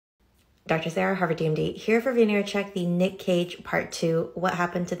Dr. Sarah, Harvard DMD, here for Veneercheck, the Nick Cage Part 2, What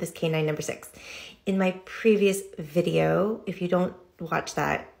Happened to This Canine Number 6. In my previous video, if you don't watch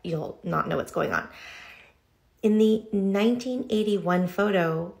that, you'll not know what's going on. In the 1981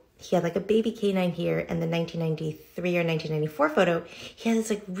 photo, he had like a baby canine here, and the 1993 or 1994 photo, he had this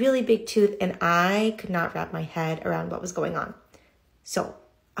like really big tooth, and I could not wrap my head around what was going on. So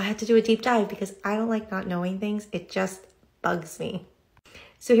I had to do a deep dive because I don't like not knowing things. It just bugs me.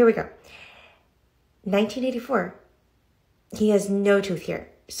 So here we go. 1984, he has no tooth here.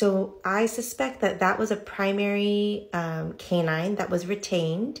 So I suspect that that was a primary canine that was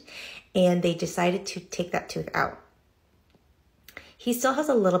retained, and they decided to take that tooth out. He still has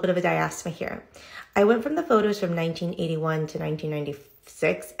a little bit of a diastema here. I went from the photos from 1981 to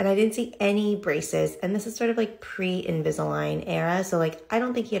 1996, and I didn't see any braces. And this is sort of like pre-Invisalign era. So like, I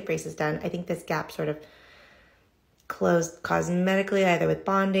don't think he had braces done. I think this gap sort of closed cosmetically, either with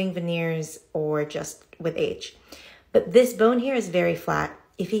bonding, veneers, or just with age. But this bone here is very flat.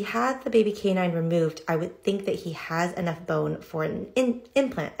 If he had the baby canine removed, I would think that he has enough bone for an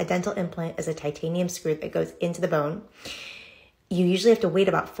implant. A dental implant is a titanium screw that goes into the bone. You usually have to wait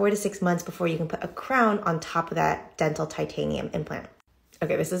about 4 to 6 months before you can put a crown on top of that dental titanium implant.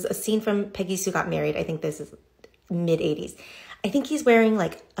 Okay, this is a scene from Peggy Sue Got Married. I think this is mid-80s. I think he's wearing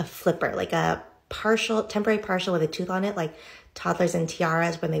like a flipper, like a temporary partial with a tooth on it, like toddlers and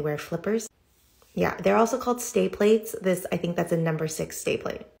tiaras when they wear flippers. Yeah, they're also called stay plates. I think that's a number 6 stay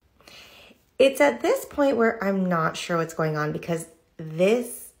plate. It's at this point where I'm not sure what's going on, because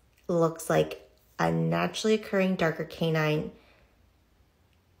this looks like a naturally occurring darker canine,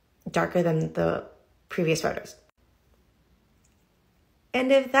 darker than the previous photos.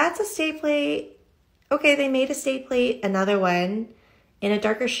 And if that's a stay plate, okay, they made a stay plate, another one in a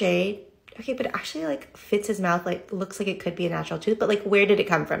darker shade. Okay, but it actually like fits his mouth, like looks like it could be a natural tooth, but like where did it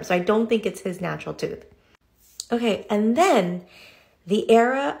come from? So I don't think it's his natural tooth. Okay, and then the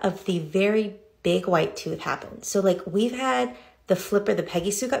era of the very big white tooth happened. So like we've had the flipper, the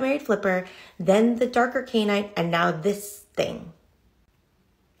Peggy Sue Got Married flipper, then the darker canine, and now this thing.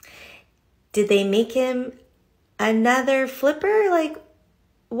 Did they make him another flipper? Like,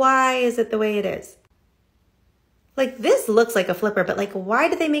 why is it the way it is? Like, this looks like a flipper, but like, why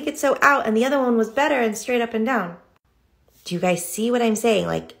did they make it so out and the other one was better and straight up and down? Do you guys see what I'm saying?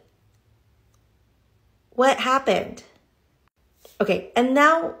 Like, what happened? Okay, and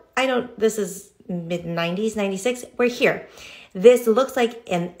now this is mid-90s, 96, we're here. This looks like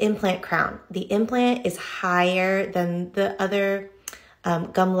an implant crown. The implant is higher than the other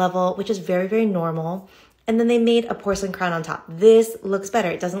gum level, which is very, very normal. And then they made a porcelain crown on top. This looks better.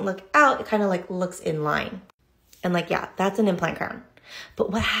 It doesn't look out. It kind of like looks in line. And like, yeah, that's an implant crown.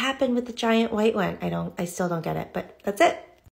 But what happened with the giant white one? I still don't get it, but that's it.